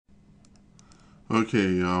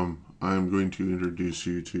Okay, I'm going to introduce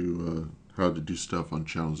you to how to do stuff on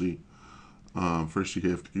chann3lz. First, you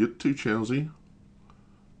have to get to chann3lz.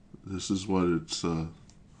 This is what it's.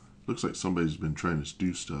 Looks like somebody's been trying to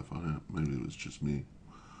do stuff on it. Maybe it was just me.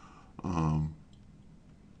 You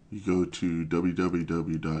go to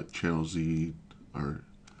www.chann3lz, or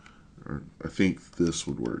I think this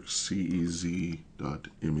would work. cez.me.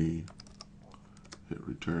 Hit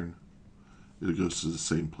return. It goes to the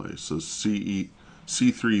same place. So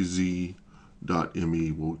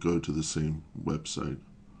c3z.me will go to the same website.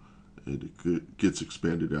 It gets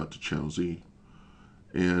expanded out to chann3lz.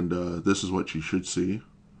 And this is what you should see.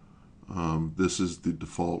 This is the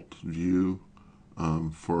default view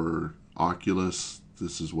for Oculus.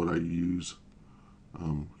 This is what I use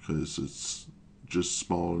because it's just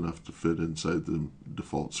small enough to fit inside the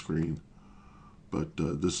default screen. But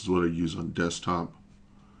this is what I use on desktop.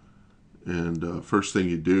 And first thing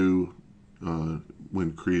you do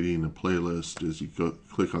when creating a playlist is you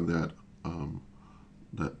click on that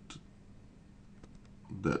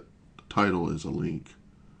that title is a link.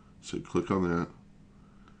 So click on that,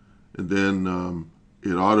 and then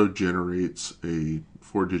it auto generates a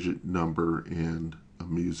 4-digit number and a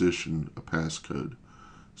musician a passcode.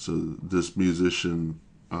 So this musician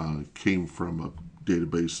came from a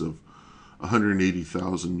database of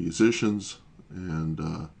 180,000 musicians, and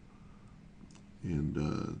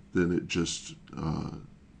then it just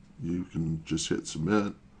you can just hit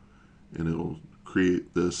submit, and it'll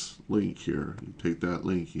create this link here. You take that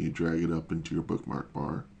link and you drag it up into your bookmark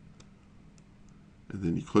bar, and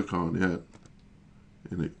then you click on it,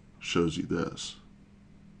 and it shows you this.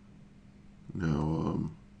 Now,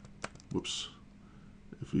 whoops,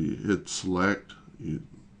 if you hit select, it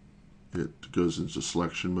goes into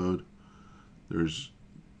selection mode. There's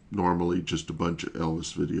normally just a bunch of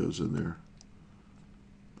Elvis videos in there.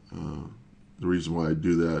 The reason why I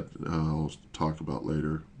do that, I'll talk about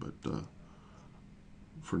later, but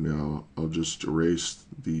for now, I'll just erase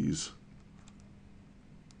these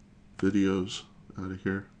videos out of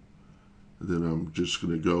here. And then I'm just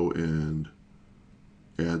going to go and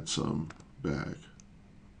add some back.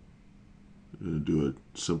 I'm going to do a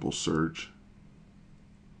simple search,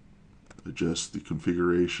 adjust the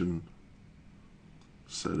configuration,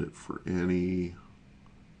 set it for any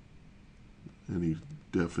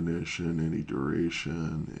definition, any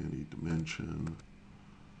duration, any dimension,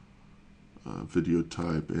 video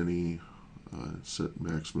type, any, set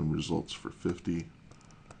maximum results for 50,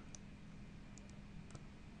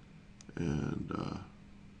 and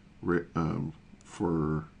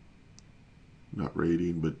for not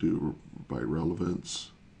rating but do by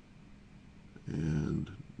relevance,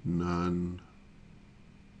 and none,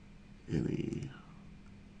 any,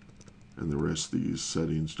 and the rest of these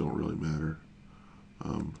settings don't really matter.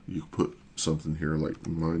 You put something here like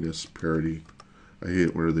minus parody. I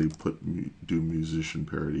hate where they do musician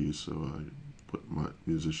parodies, so I put my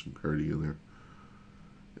musician parody in there.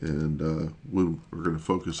 And we're going to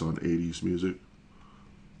focus on 80s music,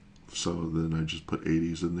 so then I just put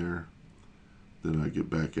 80s in there. Then I get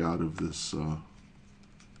back out of this. I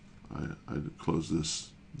close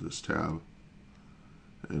this tab,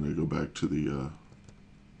 and I go back to the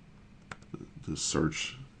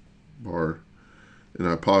search bar, and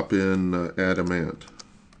I pop in Adamant,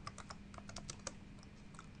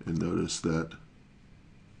 and notice that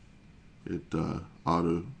it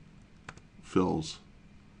auto fills.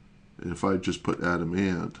 And if I just put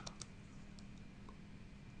Adamant,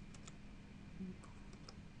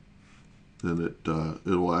 then it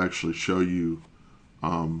will actually show you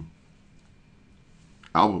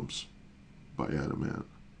albums by Adamant.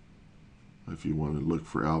 If you want to look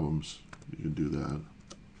for albums, you can do that.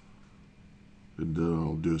 And then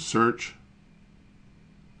I'll do a search.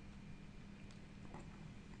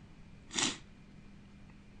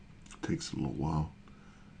 Takes a little while.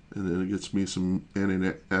 And then it gets me some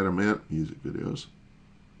Adamant music videos.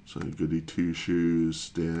 So Goody Two Shoes,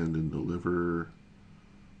 Stand and Deliver,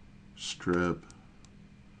 Strip.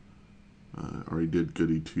 Already did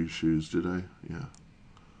Goody Two Shoes, did I? Yeah.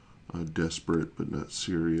 Desperate but Not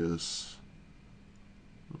Serious.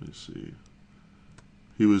 Let me see.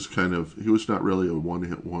 He was not really a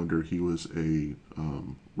one-hit wonder. He was a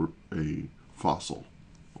fossil,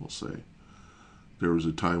 we'll say. There was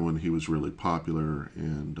a time when he was really popular,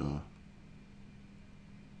 and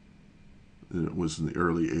it was in the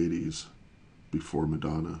early 80s, before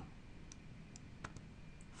Madonna.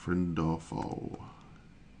 Frindolfo.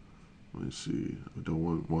 Let me see. I Don't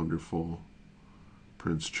Want Wonderful.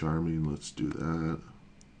 Prince Charming. Let's do that.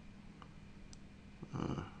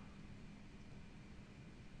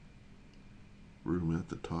 room at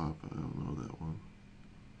the top. I don't know that one.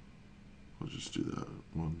 I'll just do that.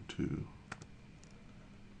 1, 2,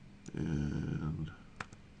 and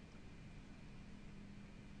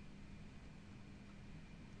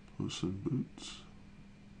Puss in Boots.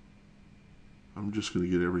 I'm just going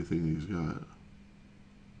to get everything he's got.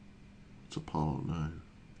 It's Apollo 9.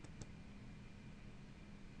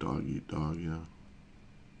 Dog eat dog, yeah.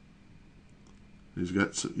 He's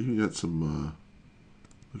got some, even got some,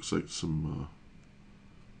 looks like some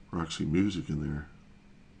Roxy music in there.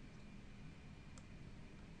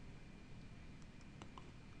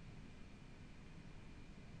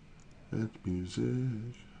 That's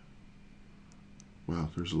music. Wow,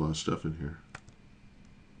 there's a lot of stuff in here.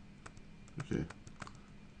 Okay,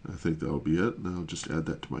 I think that'll be it. Now I'll just add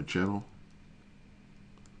that to my channel.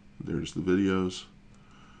 There's the videos.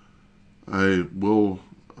 I will,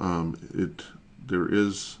 there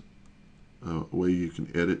is a way you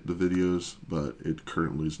can edit the videos, but it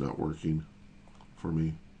currently is not working for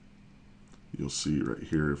me. You'll see right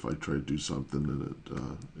here if I try to do something and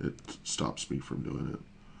it stops me from doing it.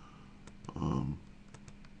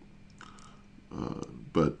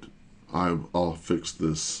 But I'll fix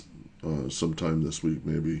this sometime this week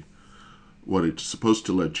maybe. What it's supposed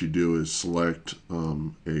to let you do is select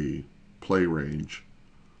a play range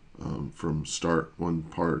from start one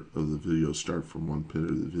part of the video, start from one pin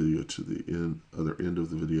of the video to the other end of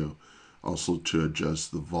the video. Also to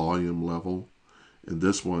adjust the volume level, and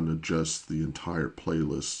this one adjusts the entire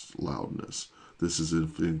playlist loudness. This is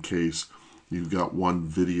if in case you've got one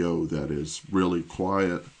video that is really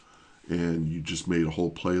quiet and you just made a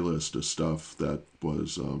whole playlist of stuff that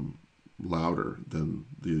was louder than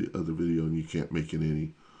the other video, and you can't make it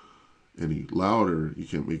any louder. You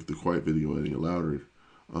can't make the quiet video any louder.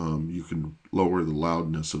 You can lower the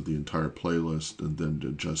loudness of the entire playlist and then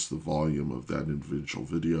adjust the volume of that individual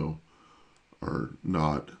video or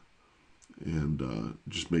not, and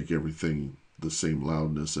just make everything the same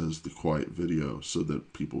loudness as the quiet video, so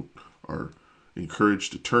that people are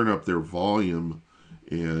encouraged to turn up their volume,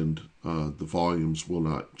 and the volumes will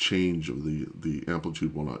not change, of the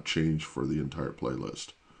amplitude will not change for the entire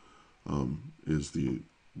playlist. Is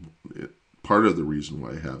part of the reason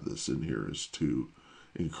why I have this in here is to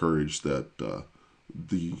encourage that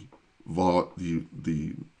the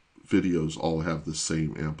videos all have the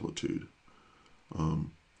same amplitude.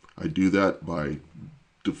 I do that by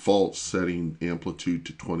default setting amplitude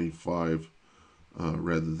to 25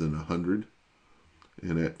 rather than 100.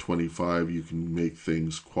 And at 25 you can make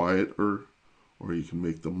things quieter or you can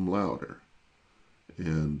make them louder.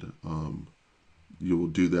 And you will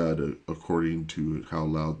do that according to how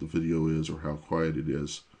loud the video is or how quiet it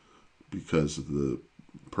is, because the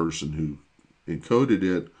person who encoded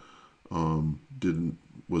it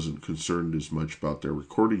wasn't concerned as much about their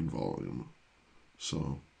recording volume.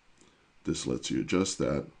 So this lets you adjust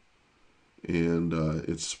that, and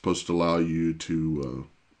it's supposed to allow you to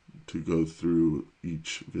go through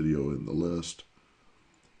each video in the list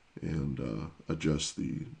and adjust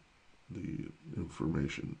the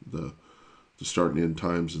information, the start and end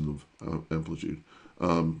times and the amplitude.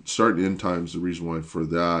 Start and end times, the reason why for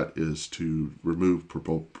that is to remove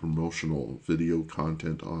promotional video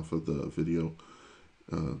content off of the video.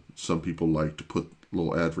 Some people like to put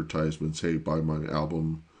little advertisements, hey, buy my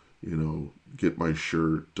album, get my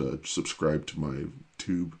shirt, subscribe to my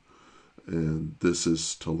tube. And this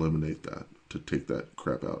is to eliminate that, to take that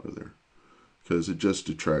crap out of there, because it just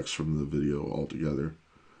detracts from the video altogether.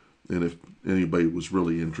 And if anybody was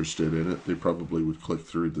really interested in it, they probably would click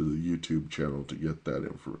through to the YouTube channel to get that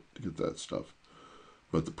to get that stuff.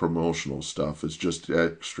 But the promotional stuff is just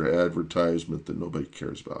extra advertisement that nobody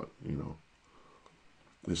cares about,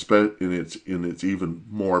 And it's even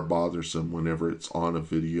more bothersome whenever it's on a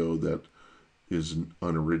video that is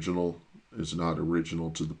unoriginal, is not original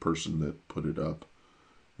to the person that put it up.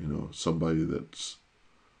 Somebody that's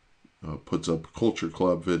puts up a Culture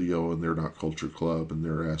Club video and they're not Culture Club and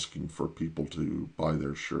they're asking for people to buy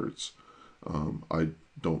their shirts. I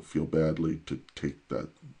don't feel badly to take that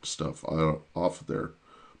stuff off there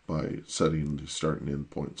by setting the start and end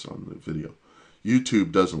points on the video.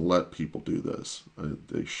 YouTube doesn't let people do this.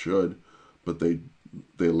 They should, but they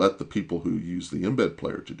let the people who use the embed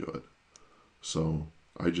player to do it. So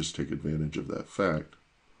I just take advantage of that fact.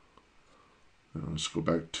 Now let's go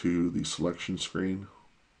back to the selection screen.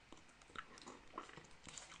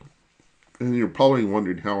 And you're probably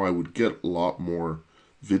wondering how I would get a lot more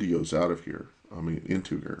videos out of here.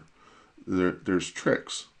 Into here. There's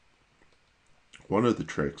tricks. One of the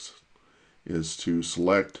tricks is to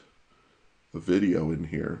select a video in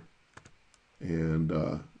here and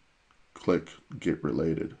click Get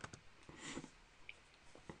Related.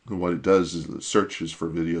 And what it does is it searches for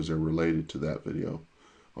videos that are related to that video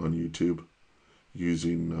on YouTube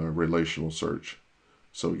using relational search.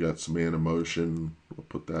 So we got some Animotion. We'll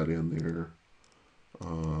put that in there.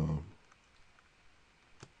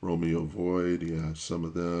 Romeo Void, yeah, some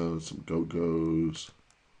of those, some Go-Go's,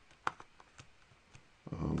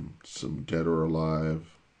 some Dead or Alive,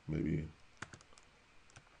 maybe.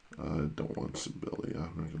 I don't want some Billy.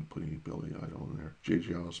 I'm not going to put any Billy Idol in there.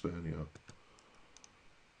 J.J. Osborne, yeah.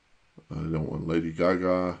 I don't want Lady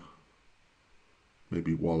Gaga.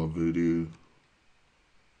 Maybe Walla Voodoo.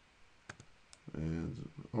 And,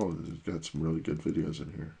 oh, it's got some really good videos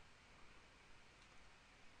in here.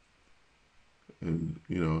 And,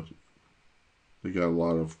 you know, they got a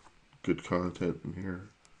lot of good content in here.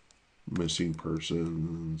 Missing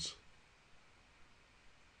Persons.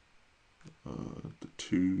 The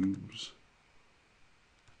Tubes.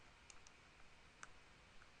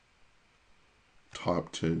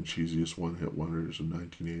 Top 10 cheesiest one-hit wonders of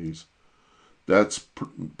 1980s. That's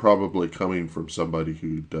probably coming from somebody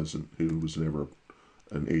who was never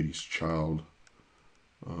an 80s child.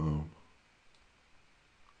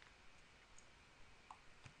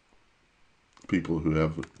 People who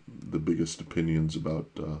have the biggest opinions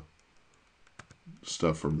about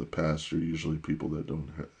stuff from the past are usually people that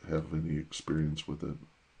don't have any experience with it.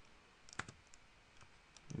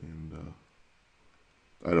 And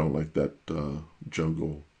I don't like that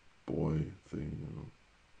Jungle Boy thing. You know.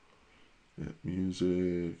 Yeah,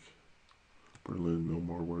 music. Berlin, No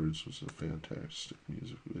More Words was a fantastic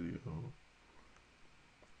music video.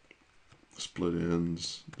 Split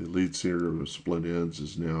Enz. The lead singer of Split Enz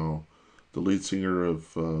is now the lead singer of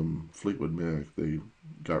Fleetwood Mac. They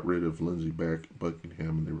got rid of Lindsey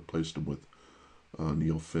Buckingham and they replaced him with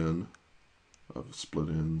Neil Finn of Split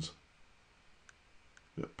Enz.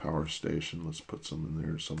 Got Power Station. Let's put some in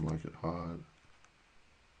there. Some Like It Hot.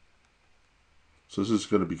 So this is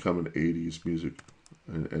going to become an 80s music.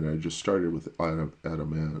 And I just started with Adam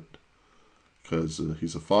Ant because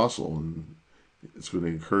he's a fossil, and it's going to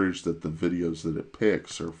encourage that the videos that it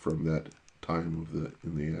picks are from that time of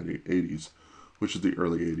in the 80s, which is the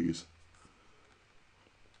early 80s.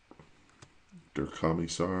 Der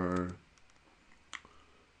Kommissar,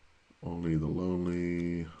 Only the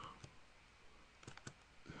Lonely.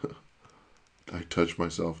 I Touch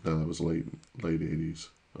Myself. No, that was late 80s.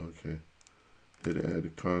 Okay. Hit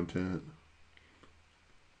add content.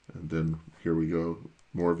 And then here we go,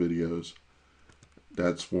 more videos.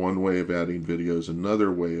 That's one way of adding videos. Another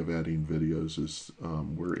way of adding videos is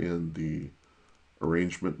we're in the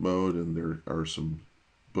arrangement mode, and there are some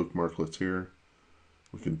bookmarklets here.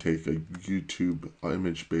 We can take a YouTube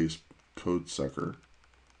image-based code sucker,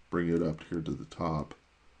 bring it up here to the top.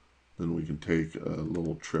 Then we can take a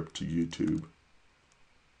little trip to YouTube.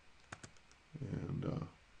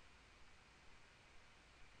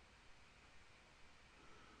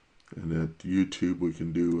 And at YouTube, we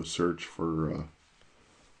can do a search for,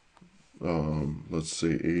 let's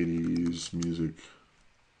say, 80s music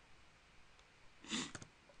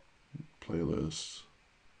playlists.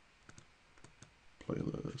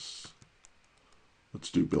 Let's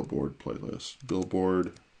do Billboard playlist.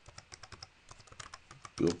 Billboard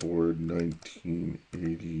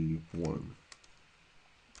 1981.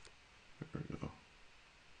 There we go.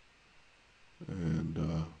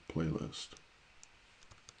 And playlist.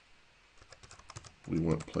 We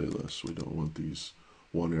want playlists. We don't want these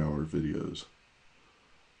 1-hour videos.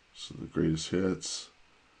 So the greatest hits.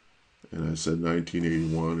 And I said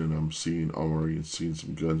 1981, and I'm already seeing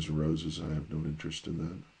some Guns N' Roses. I have no interest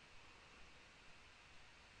in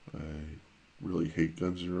that. I really hate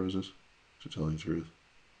Guns N' Roses, to tell you the truth.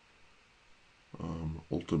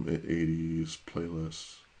 Ultimate 80s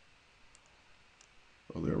playlists.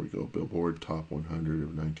 Oh, there we go. Billboard Top 100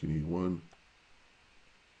 of 1981.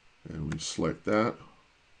 And we select that.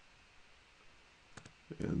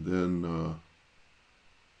 And then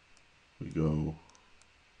we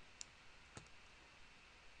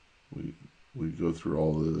go through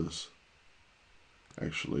all of this.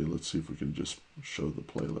 Actually, let's see if we can just show the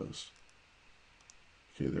playlist.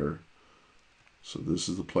 Okay, there. So this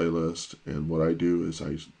is the playlist, and what I do is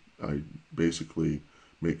I basically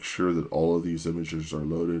make sure that all of these images are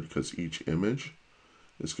loaded, because each image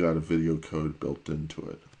has got a video code built into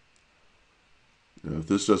it. Now, if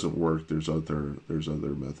this doesn't work, there's other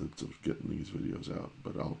methods of getting these videos out.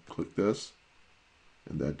 But I'll click this,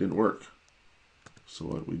 and that didn't work. So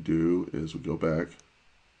what we do is we go back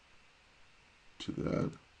to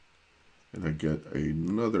that, and I get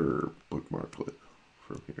another bookmarklet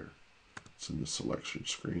from here. It's in the selection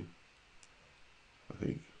screen, I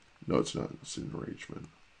think. No, it's not. It's in arrangement.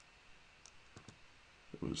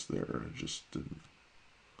 it was there. I just didn't.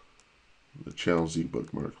 The chann3lz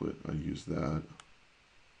bookmarklet, I use that.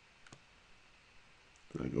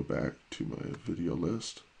 Then I go back to my video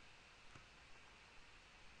list.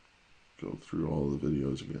 Go through all the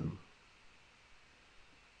videos again.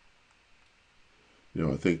 You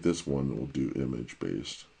know, I think this one will do image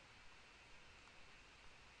based.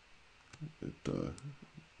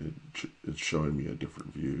 It's showing me a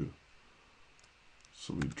different view.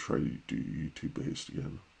 So let me try to do YouTube based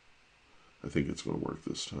again. I think it's going to work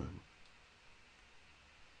this time.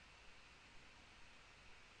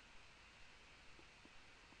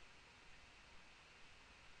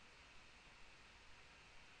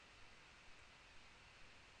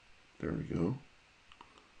 There we go.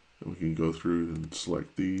 And we can go through and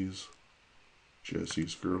select these.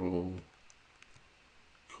 Jesse's Girl,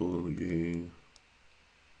 Cool in the Gang,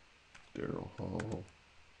 Daryl Hall.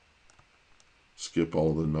 Skip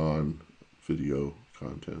all the non-video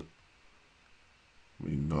content. I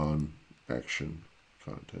mean non-action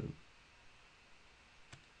content.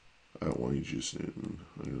 I don't want Aegis Newton.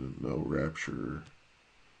 I'm gonna know Rapture.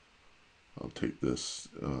 I'll take this.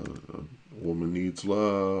 A Woman Needs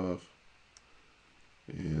Love.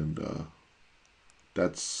 And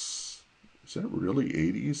is that really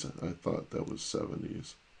 80s? I thought that was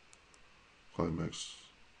 70s. Climax.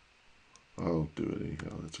 I'll do it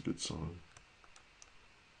anyhow. That's a good song.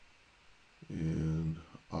 And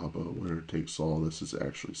ABBA, Winner Takes All. This is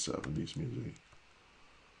actually 70s music.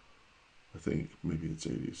 I think maybe it's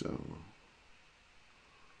 80s. I don't know.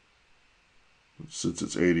 Since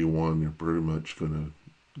it's 81, you're pretty much going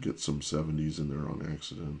to get some 70s in there on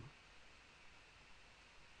accident.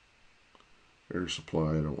 Air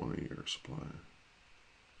Supply, I don't want any Air Supply.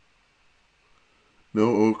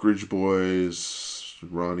 No Oak Ridge Boys,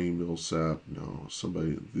 Ronnie Millsap, no.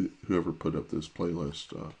 Somebody, whoever put up this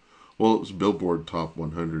playlist, well, it was Billboard Top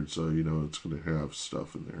 100, so you know it's going to have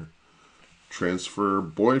stuff in there. Transfer,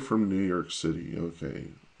 Boy from New York City,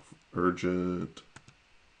 okay. Urgent.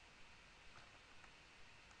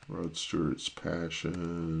 Rod Stewart's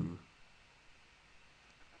Passion.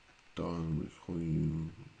 Don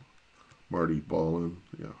McLean. Marty Ballin,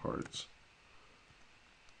 yeah, Hearts.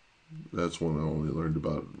 That's one I only learned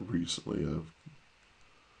about recently.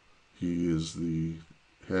 He is the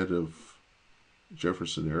head of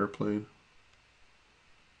Jefferson Airplane,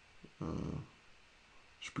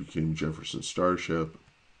 which became Jefferson Starship.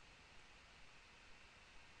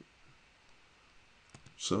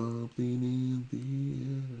 Something in the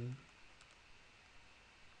air.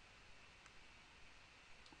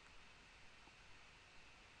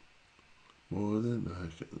 More than I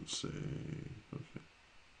can say. Okay.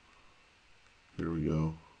 Here we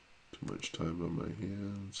go. Too much time on my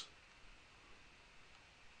hands.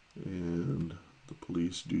 And the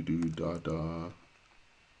Police, Doo Doo Da Da.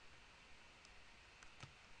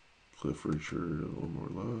 Cliff Richard, A Little More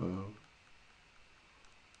Love.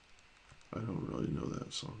 I don't really know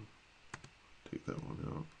that song. Take that one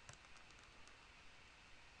out.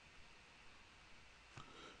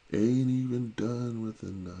 Ain't even done with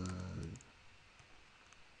the night.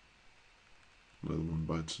 Another one,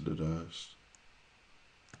 Bites the Dust.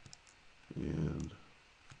 And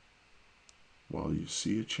While You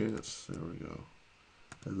See a Chance. There we go.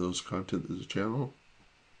 Add those content to the channel.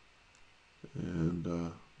 And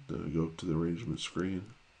then I go up to the arrangement screen.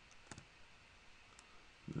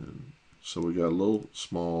 And so we got a little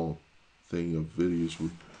small thing of videos.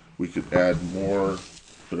 We could add more,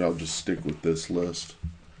 but I'll just stick with this list.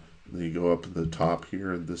 And then you go up at the top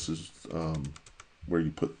here, and this is where you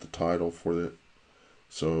put the title for it.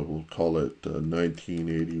 So we'll call it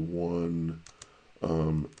 1981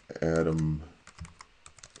 Adam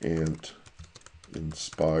Ant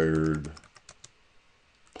Inspired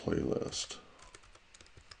Playlist.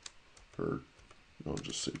 Or I'll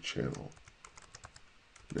just say channel.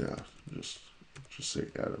 Yeah, just say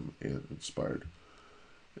Adam Ant Inspired.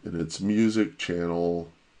 And it's music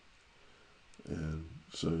channel. And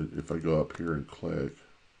so if I go up here and click,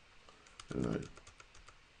 and I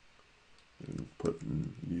put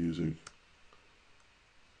in music,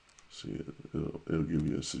 see, it'll give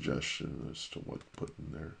you a suggestion as to what to put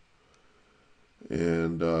in there.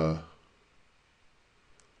 And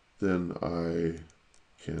then I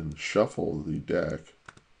can shuffle the deck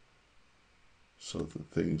so that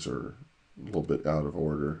things are a little bit out of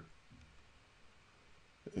order.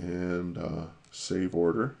 And save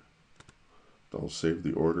order. I'll save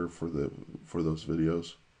the order for those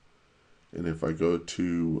videos. And if I go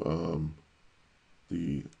to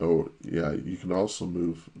you can also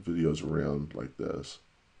move videos around like this.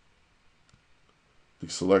 The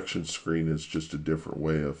selection screen is just a different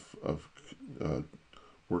way of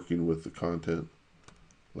working with the content.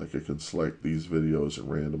 Like I can select these videos and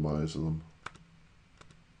randomize them.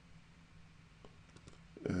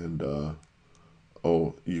 And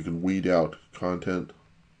oh, you can weed out content,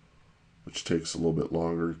 which takes a little bit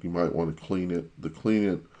longer. You might want to clean it. The clean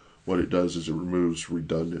it, what it does is it removes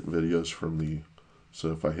redundant videos from the,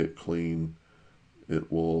 so if I hit clean, it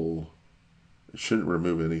shouldn't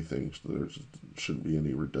remove anything. So there shouldn't be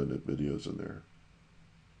any redundant videos in there.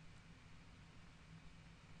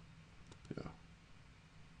 Yeah.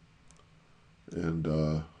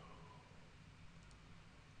 And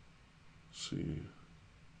see.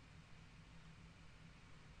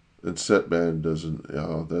 And set band doesn't,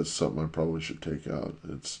 that's something I probably should take out.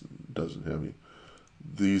 It doesn't have any.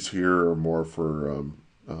 These here are more for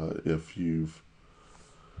if you've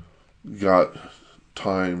got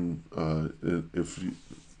time,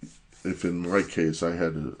 if in my case I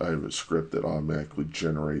have a script that automatically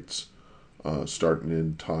generates start and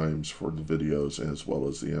end times for the videos as well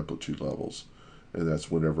as the amplitude levels. And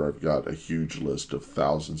that's whenever I've got a huge list of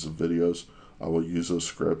thousands of videos, I will use those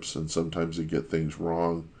scripts, and sometimes they get things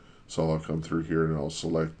wrong. So I'll come through here and I'll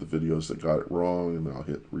select the videos that got it wrong, and I'll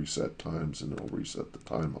hit reset times, and it'll reset the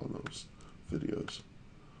time on those videos.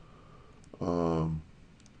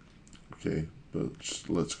 Okay, but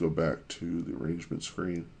let's go back to the arrangement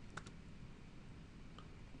screen.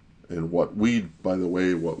 And what weed, by the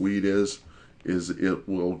way, what weed is it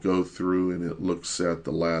will go through and it looks at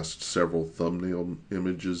the last several thumbnail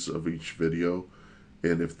images of each video.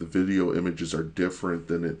 And if the video images are different,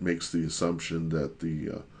 then it makes the assumption that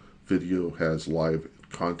the video has live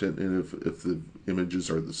content. And if the images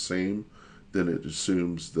are the same, then it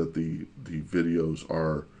assumes that the videos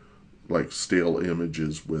are like stale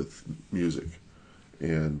images with music.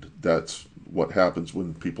 And that's what happens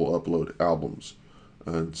when people upload albums.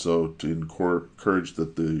 And so to encourage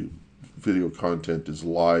that the video content is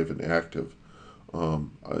live and active,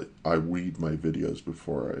 I weed my videos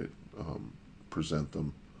before I present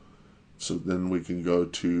them. So then we can go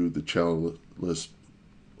to the channel list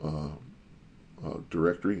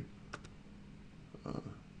directory, and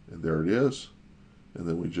there it is. And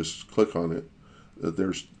then we just click on it.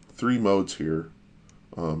 There's 3 modes here.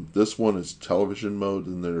 This one is television mode,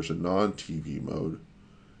 and there's a non-TV mode,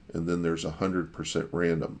 and then there's 100%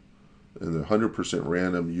 random. And the 100%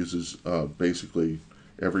 random uses basically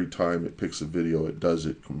every time it picks a video, it does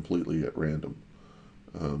it completely at random.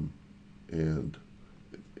 And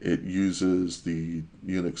it uses the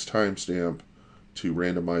Unix timestamp to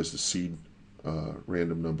randomize the seed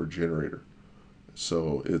random number generator.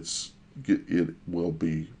 So it will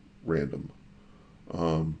be random.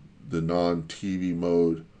 The non-TV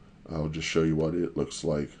mode, I'll just show you what it looks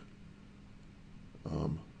like.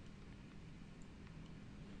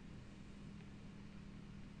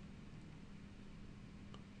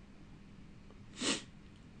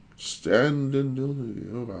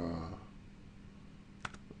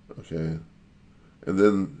 Okay, and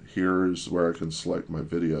then here's where I can select my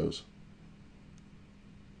videos,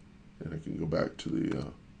 and I can go back to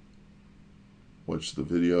the watch the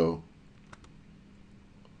video,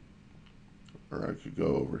 or I could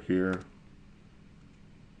go over here,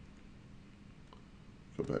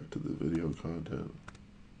 go back to the video content.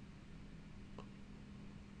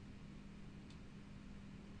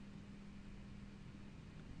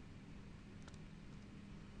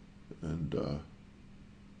 And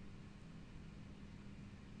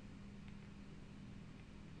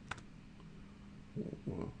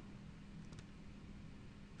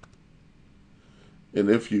and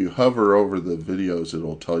if you hover over the videos,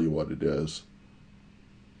 it'll tell you what it is.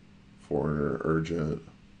 Foreigner, urgent.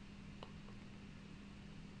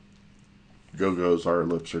 Go-Go's Our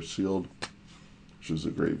Lips Are Sealed, which is a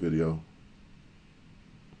great video.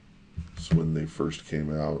 It's when they first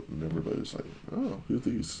came out, and everybody's like, oh, who are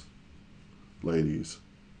these ladies?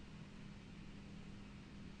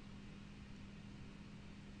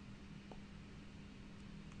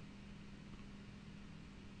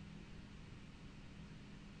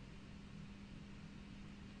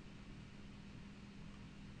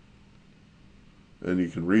 And you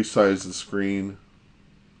can resize the screen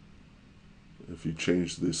if you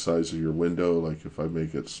change the size of your window, like if I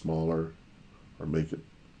make it smaller, or make it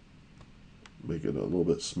a little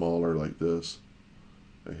bit smaller like this.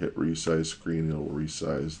 I hit resize screen, it'll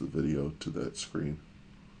resize the video to that screen.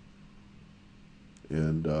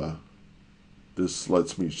 And this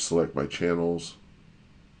lets me select my channels.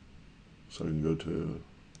 So I can go to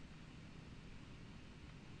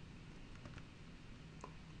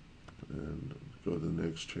and go to the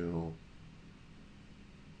next channel.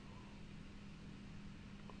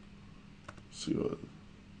 See what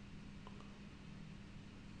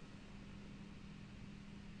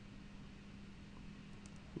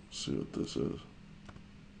see what this is.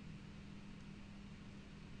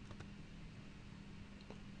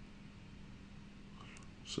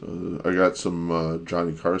 So I got some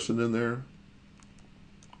Johnny Carson in there,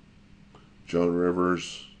 Joan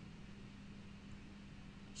Rivers.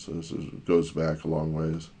 So this goes back a long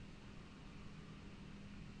ways.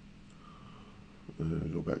 And I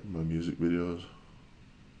go back to my music videos.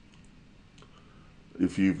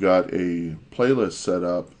 If you've got a playlist set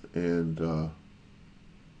up and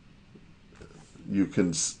you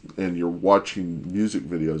can, and you're watching music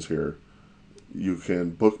videos here, you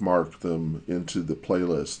can bookmark them into the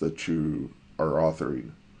playlist that you are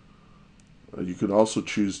authoring. You can also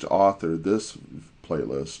choose to author this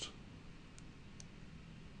playlist.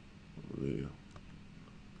 Let me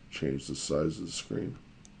change the size of the screen.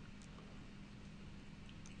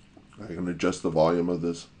 I can adjust the volume of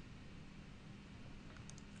this.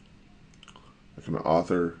 I can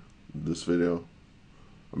author this video.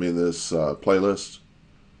 This playlist.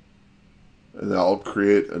 And I'll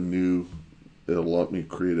create a new, it'll let me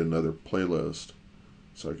create another playlist.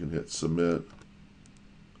 So I can hit submit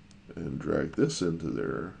and drag this into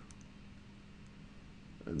there.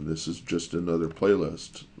 And this is just another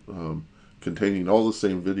playlist containing all the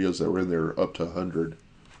same videos that were in there, up to 100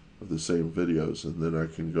 of the same videos. And then I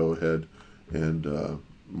can go ahead and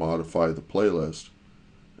modify the playlist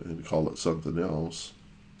and call it something else.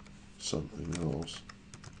 Something else.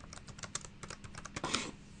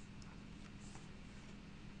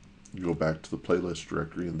 Go back to the playlist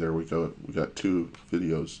directory, and there we go. We got 2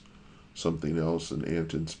 videos, something else and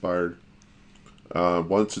Ant Inspired.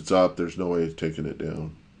 Once it's up, there's no way of taking it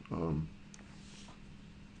down.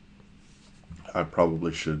 I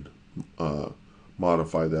probably should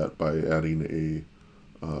modify that by adding a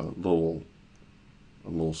little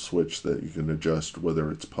switch that you can adjust whether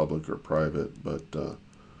it's public or private. But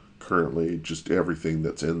currently, just everything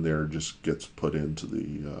that's in there just gets put into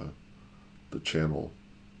the channel.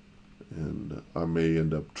 And I may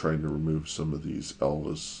end up trying to remove some of these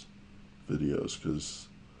Elvis videos, because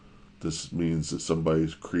this means that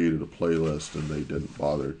somebody's created a playlist and they didn't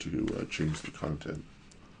bother to change the content.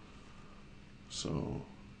 So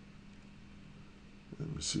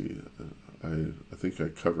let me see. I think I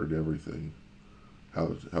covered everything.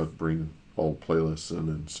 How to bring all playlists in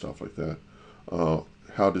and stuff like that.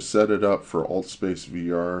 How to set it up for AltSpace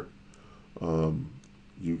VR.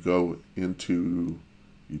 You go into,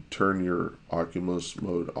 you turn your Oculus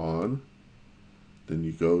mode on, then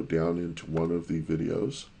you go down into one of the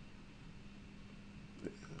videos,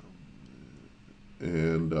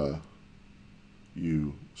 and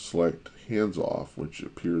you select hands off, which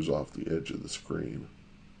appears off the edge of the screen.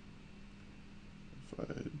 If I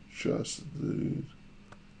adjust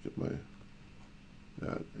get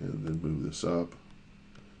that, and then move this up,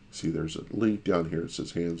 see there's a link down here that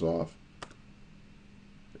says hands off,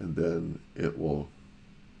 and then it will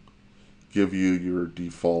give you your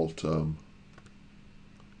default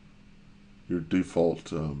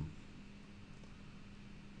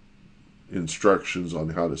instructions on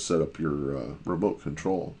how to set up your remote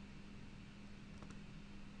control.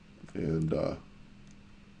 And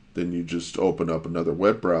then you just open up another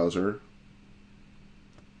web browser,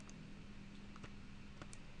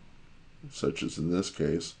 such as in this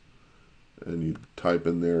case, and you type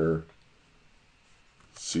in there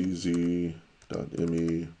cz.me/ECCB.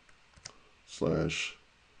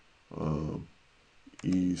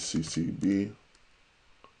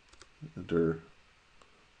 Enter.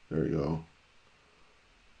 There you go.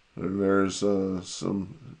 And there's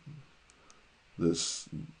this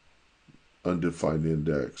undefined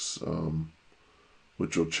index,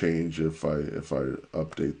 which will change if I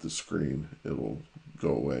update the screen. It'll go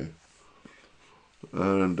away.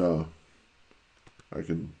 And I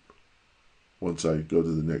can, once I go to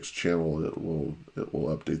the next channel, it will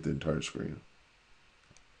update the entire screen.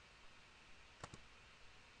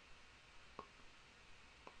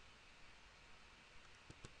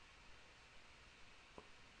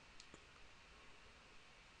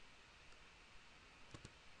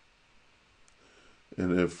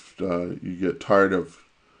 And if you get tired of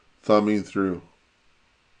thumbing through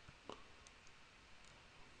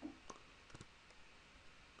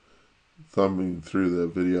the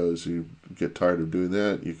videos, you get tired of doing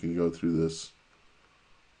that, you can go through this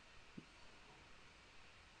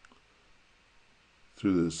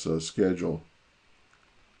schedule.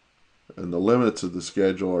 And the limits of the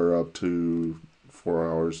schedule are up to 4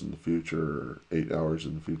 hours in the future, or 8 hours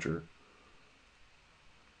in the future.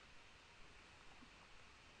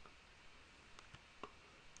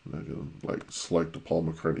 And I can select the Paul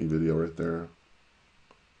McCartney video right there.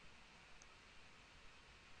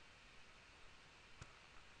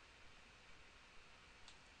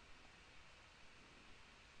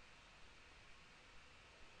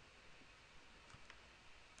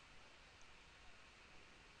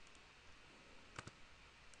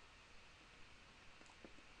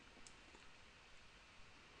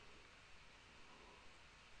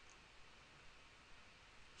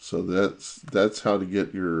 So that's how to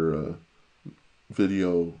get your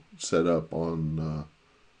video set up on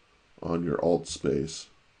your alt space.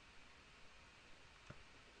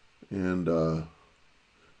 And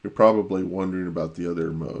you're probably wondering about the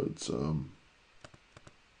other modes.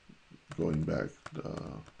 Going back,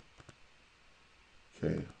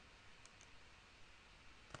 okay.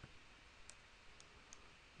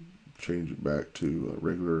 Change it back to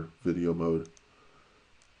regular video mode.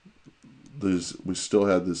 We still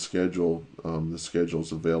have this schedule. The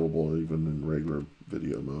schedule's available even in regular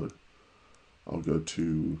video mode. I'll go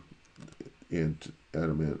to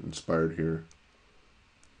Animate Inspired here.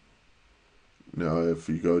 Now, if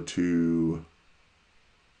you go to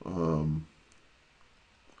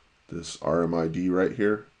this RMID right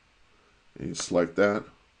here, and you select that,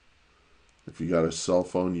 if you got a cell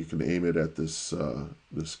phone, you can aim it at this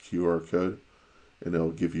this QR code, and it'll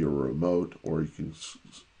give you a remote, or you can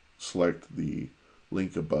select the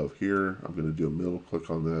link above here. I'm going to do a middle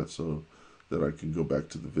click on that so that I can go back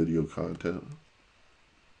to the video content.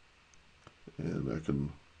 And I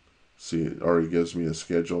can see it already gives me a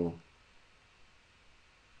schedule.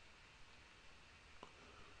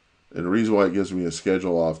 And the reason why it gives me a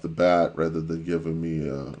schedule off the bat rather than giving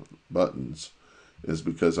me buttons is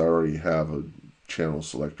because I already have a channel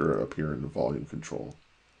selector up here in the volume control.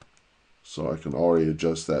 So I can already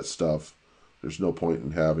adjust that stuff. There's no point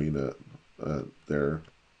in having it there.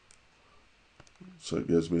 So it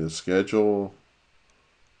gives me a schedule.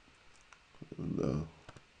 And,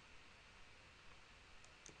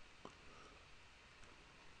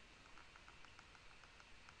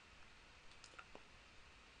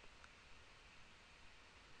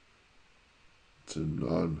 it's in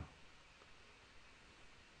none.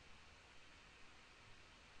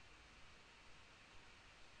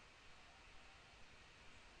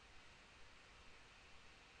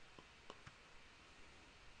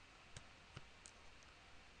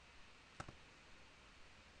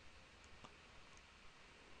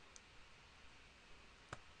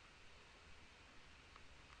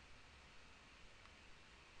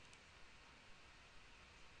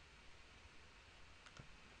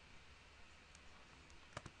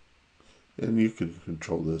 And you can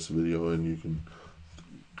control this video, and you can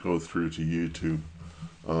go through to YouTube.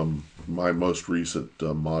 My most recent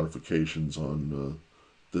modifications on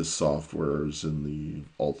this software is in the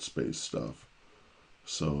alt space stuff.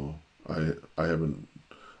 So I haven't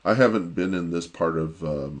been in this part of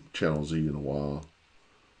Channel Z in a while.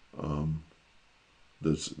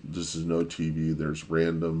 This is no TV. There's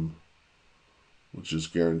random, which is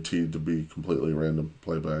guaranteed to be completely random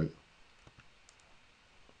playback.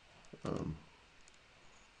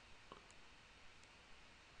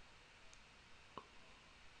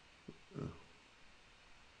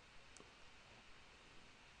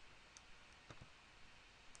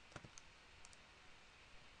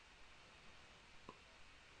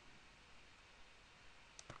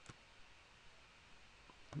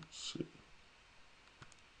 Let's see.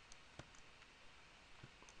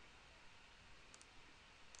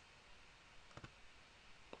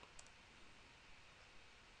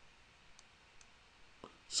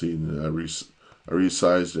 See, I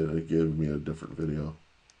resized it and it gave me a different video.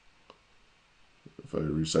 If I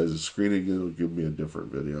resize the screen again, it'll give me a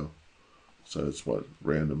different video. So that's what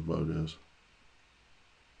random mode is.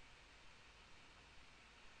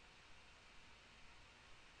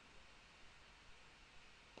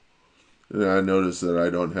 And I notice that I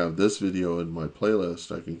don't have this video in my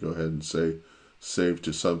playlist. I can go ahead and say save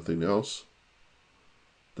to something else.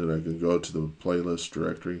 Then I can go to the playlist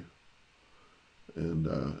directory. And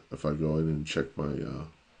if I go in and check my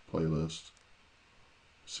playlist,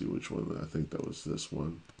 see which one, I think that was this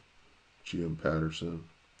one, GM Patterson.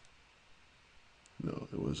 No,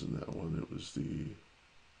 it wasn't that one. It was I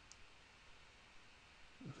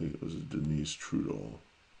think it was Denise Trudeau.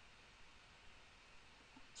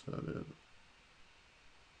 That's not it.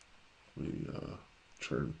 Maybe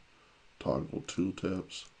turn toggle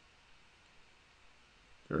tooltips.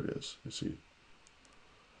 There it is. You see.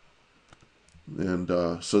 And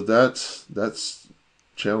so that's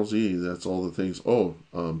Channel Z. That's all the things. Oh,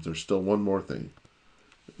 there's still one more thing.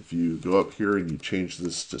 If you go up here and you change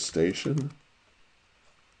this to station,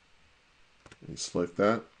 and you select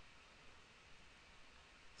that,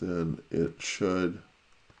 then it should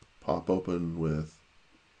pop open with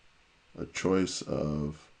a choice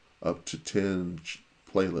of up to 10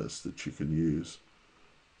 playlists that you can use.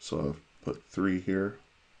 So I've put 3 here.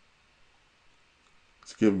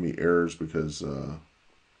 It's giving me errors because,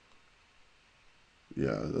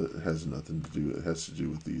 yeah, it has nothing to do. It has to do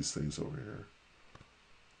with these things over here.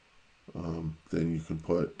 Then you can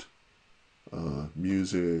put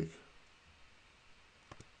music,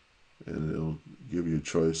 and it'll give you a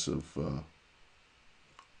choice of,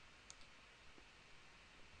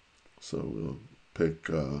 so we'll pick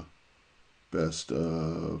best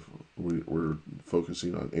of, we're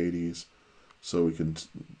focusing on 80s, so we can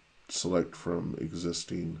select from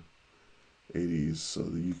existing 80s, so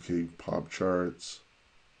the UK pop charts,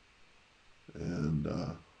 and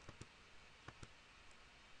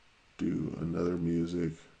do another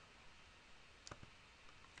music,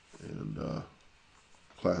 and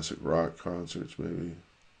classic rock concerts maybe.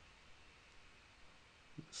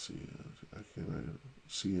 Let's see, I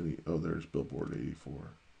see any, oh, there's Billboard 84.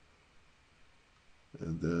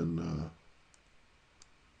 And then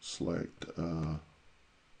select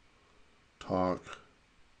talk,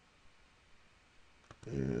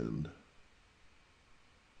 and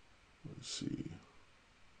let's see,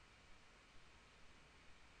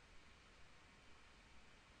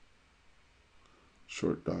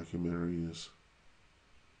 short documentaries,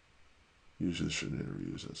 musician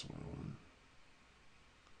interviews, that's what I want.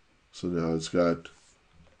 So now it's got,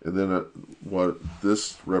 and then what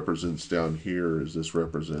this represents down here is this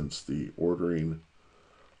represents the ordering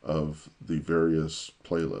of the various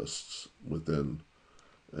playlists within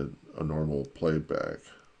a normal playback.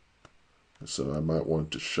 So I might want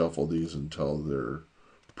to shuffle these until they're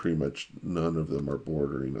pretty much none of them are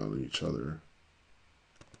bordering on each other.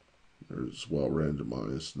 There's well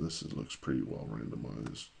randomized, and this looks pretty well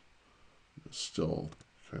randomized. It's still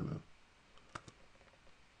kind of,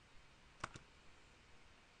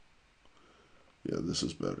 yeah, this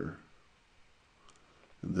is better.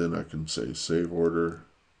 And then I can say save order,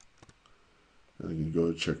 and I can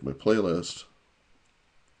go check my playlist,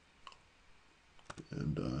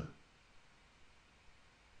 and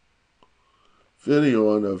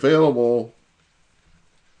video unavailable.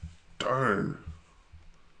 Darn.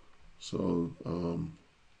 So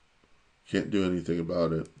can't do anything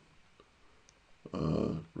about it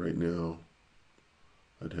right now.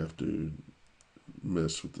 I'd have to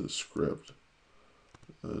mess with the script.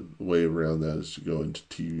 The way around that is to go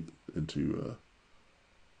into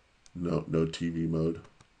no TV mode.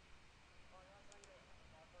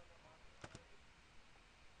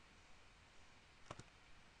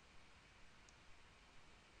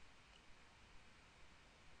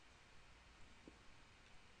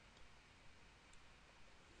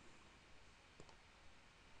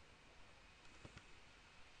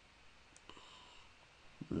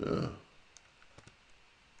 Yeah.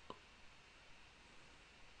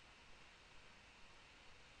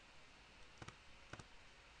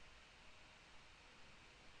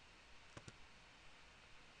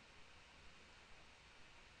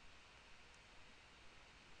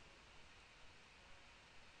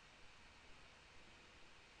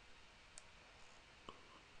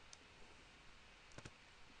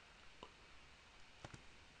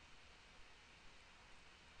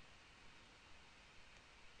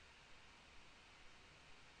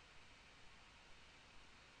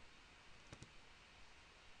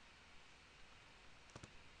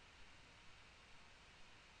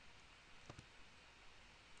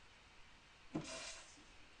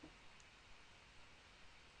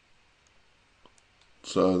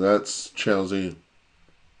 So that's chann3lz.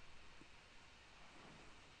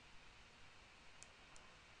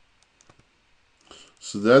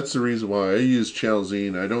 So that's the reason why I use chann3lz,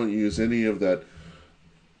 and I don't use any of that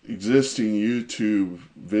existing YouTube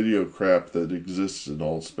video crap that exists in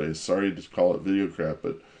AltSpace. Sorry to call it video crap,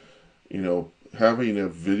 but having a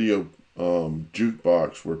video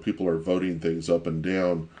jukebox where people are voting things up and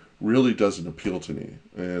down really doesn't appeal to me,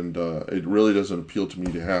 and it really doesn't appeal to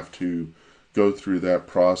me to have to go through that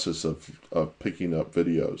process of picking up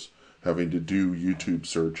videos, having to do YouTube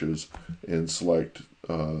searches and select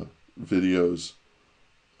videos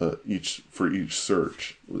for each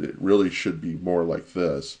search. It really should be more like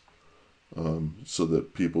this, so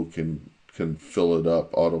that people can fill it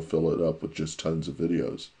up, autofill it up with just tons of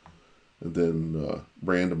videos, and then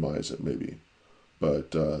randomize it maybe.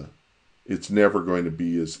 But it's never going to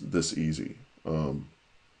be this easy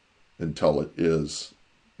until it is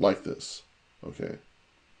like this. Okay.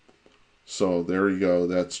 So there you go.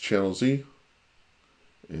 That's chann3lz,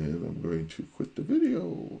 and I'm going to quit the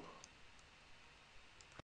video.